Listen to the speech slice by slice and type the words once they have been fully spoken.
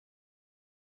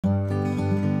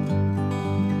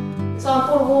So I'm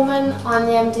Paula Warman, I'm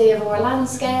the MD of Aura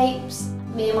Landscapes.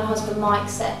 Me and my husband Mike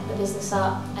set the business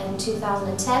up in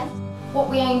 2010. What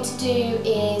we aim to do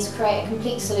is create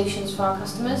complete solutions for our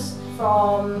customers,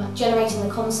 from generating the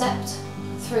concept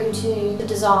through to the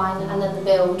design and then the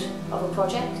build of a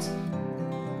project.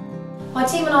 My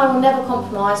team and I will never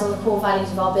compromise on the core values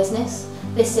of our business.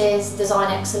 This is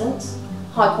design excellence,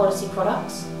 high quality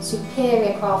products,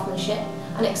 superior craftsmanship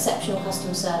and exceptional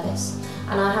customer service.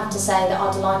 And I have to say that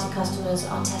our delighted customers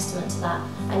are testament to that,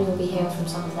 and you'll be hearing from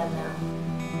some of them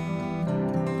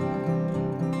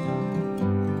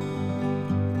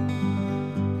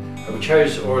now. We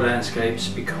chose Aura Landscapes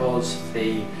because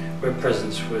the web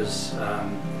presence was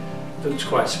looked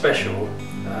quite special,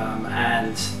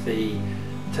 and the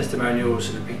testimonials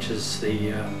and the pictures,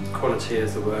 the quality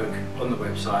of the work on the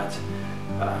website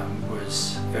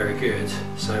was very good.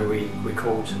 So we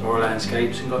called Aura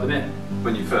Landscapes and got them in.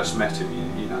 When you first met him,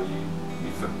 you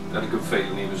had a good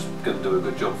feeling he was going to do a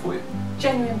good job for you.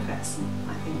 Genuine person,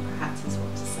 I think perhaps is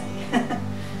what to say.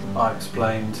 I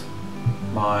explained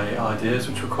my ideas,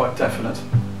 which were quite definite,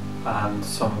 and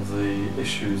some of the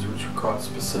issues which were quite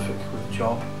specific with the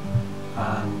job,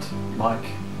 and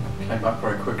Mike came back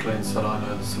very quickly and said, I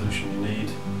know the solution you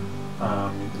need,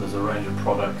 there's a range of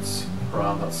products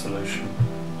around that solution,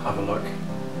 have a look,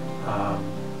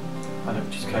 and it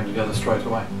just came together straight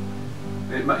away.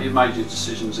 It made your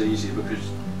decisions easier because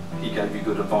he gave you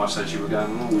good advice as you were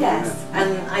going along. Yes, yeah.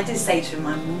 And I did say to him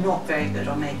I'm not very good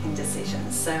on making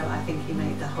decisions, so I think he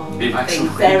made the whole thing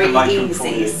very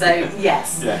easy. So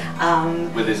yes,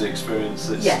 yeah. With his experience,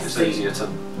 it's easier to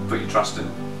put your trust in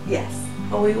him. Yes.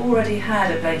 Well, we already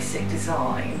had a basic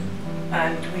design,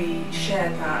 and we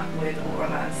shared that with Aura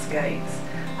Landscapes,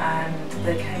 and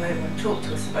they came over and talked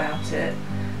to us about it,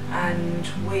 and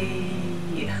we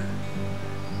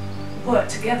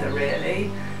worked together really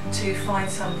to find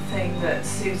something that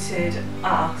suited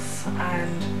us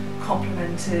and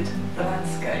complemented the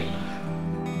landscape.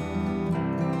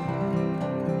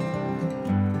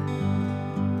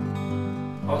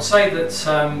 I would say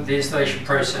that the installation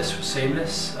process was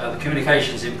seamless. The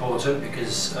communication is important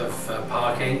because of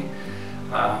parking,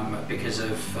 because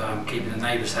of keeping the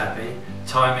neighbours happy.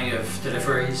 Timing of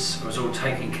deliveries was all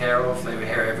taken care of. They were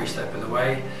here every step of the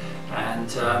way,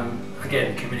 and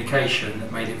again,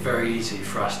 communication made it very easy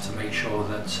for us to make sure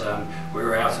that we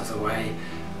were out of the way,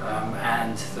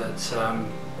 and that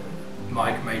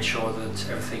Mike made sure that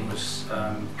everything was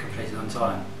completed on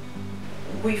time.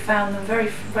 We found them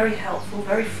very helpful,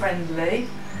 very friendly,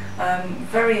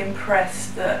 very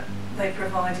impressed that they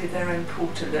provided their own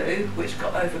portaloo, which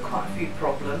got over quite a few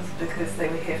problems because they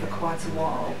were here for quite a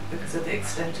while because of the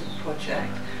extent of the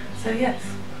project. So yes,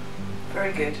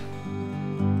 very good.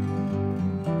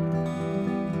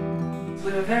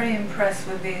 We were very impressed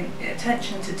with the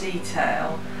attention to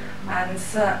detail, and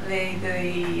certainly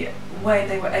the way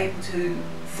they were able to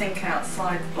think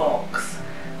outside the box,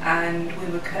 and we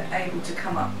were able to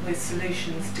come up with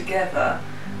solutions together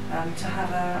to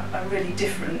have a really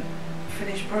different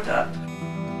finished product.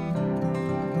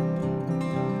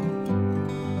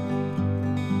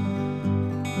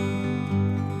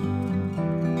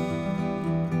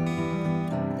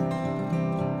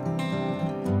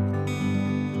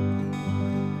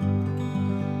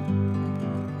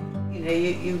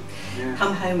 You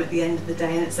come home at the end of the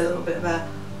day and it's a little bit of a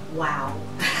wow.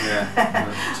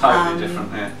 Yeah, totally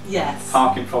different, yeah. Yes.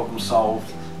 Parking problem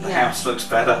solved, the house looks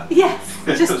better. Yes,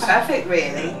 just perfect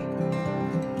really.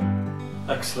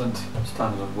 Excellent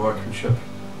standard of workmanship,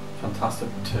 fantastic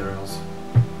materials,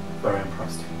 very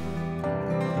impressed.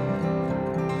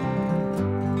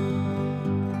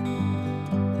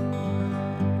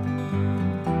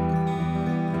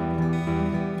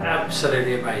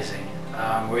 Absolutely amazing.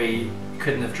 We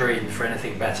couldn't have dreamed for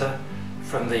anything better.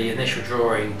 From the initial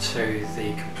drawing to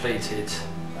the completed,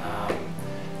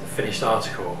 the finished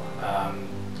article,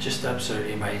 just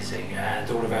absolutely amazing. And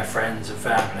all of our friends and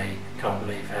family can't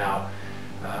believe how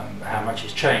much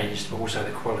it's changed, but also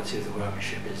the quality of the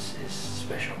workmanship is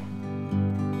special.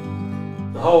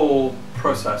 The whole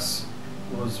process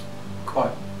was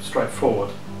quite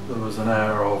straightforward. There was an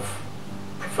air of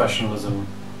professionalism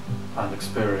and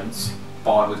experience.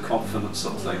 Buy with confidence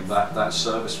sort of thing, that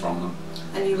service from them.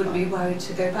 And you wouldn't be worried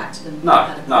to go back to them?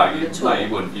 No, you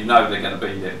wouldn't. You know they're going to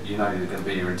be here. You know they're going to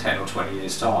be here in 10 or 20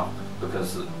 years' time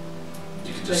because you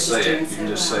can just see it. You can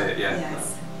just see it, yeah.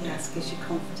 Yes, gives you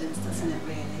confidence, doesn't it,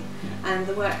 really? Yeah. And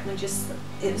the workmen it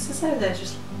was as though they're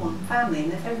just one family,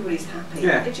 and if everybody's happy,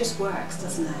 it just works,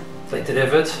 doesn't it? They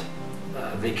delivered.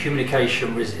 The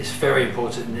communication is very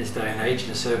important in this day and age in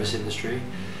the service industry.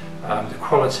 the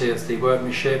quality of the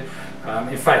workmanship,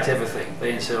 in fact everything.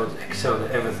 They excelled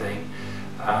at everything,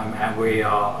 and we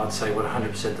are, I'd say,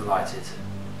 100% delighted.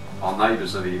 Our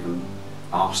neighbours have even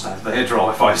asked to have their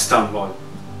driveways done by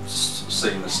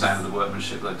seeing the standard of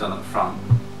workmanship they've done at the front.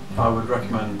 I would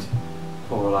recommend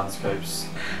Aura Landscapes.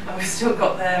 And we've still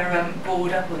got their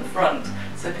board up on the front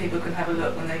so people can have a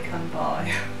look when they come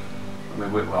by.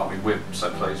 We're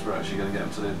so pleased we're actually going to get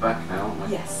them to do the back now, aren't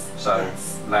we? Yes. So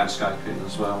yes. landscaping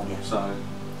as well. Yeah. So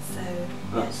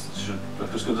that yes. should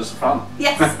look as good as the front.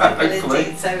 Yes, it will Hopefully.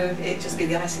 indeed. So it just be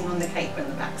the icing on the cake when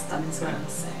the back's done as well.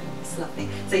 So it's lovely.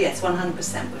 So yes, 100%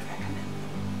 would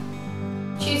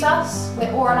recommend. Choose us.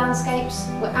 We're Aura Landscapes.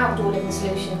 We're outdoor living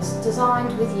solutions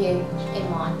designed with you in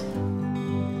mind.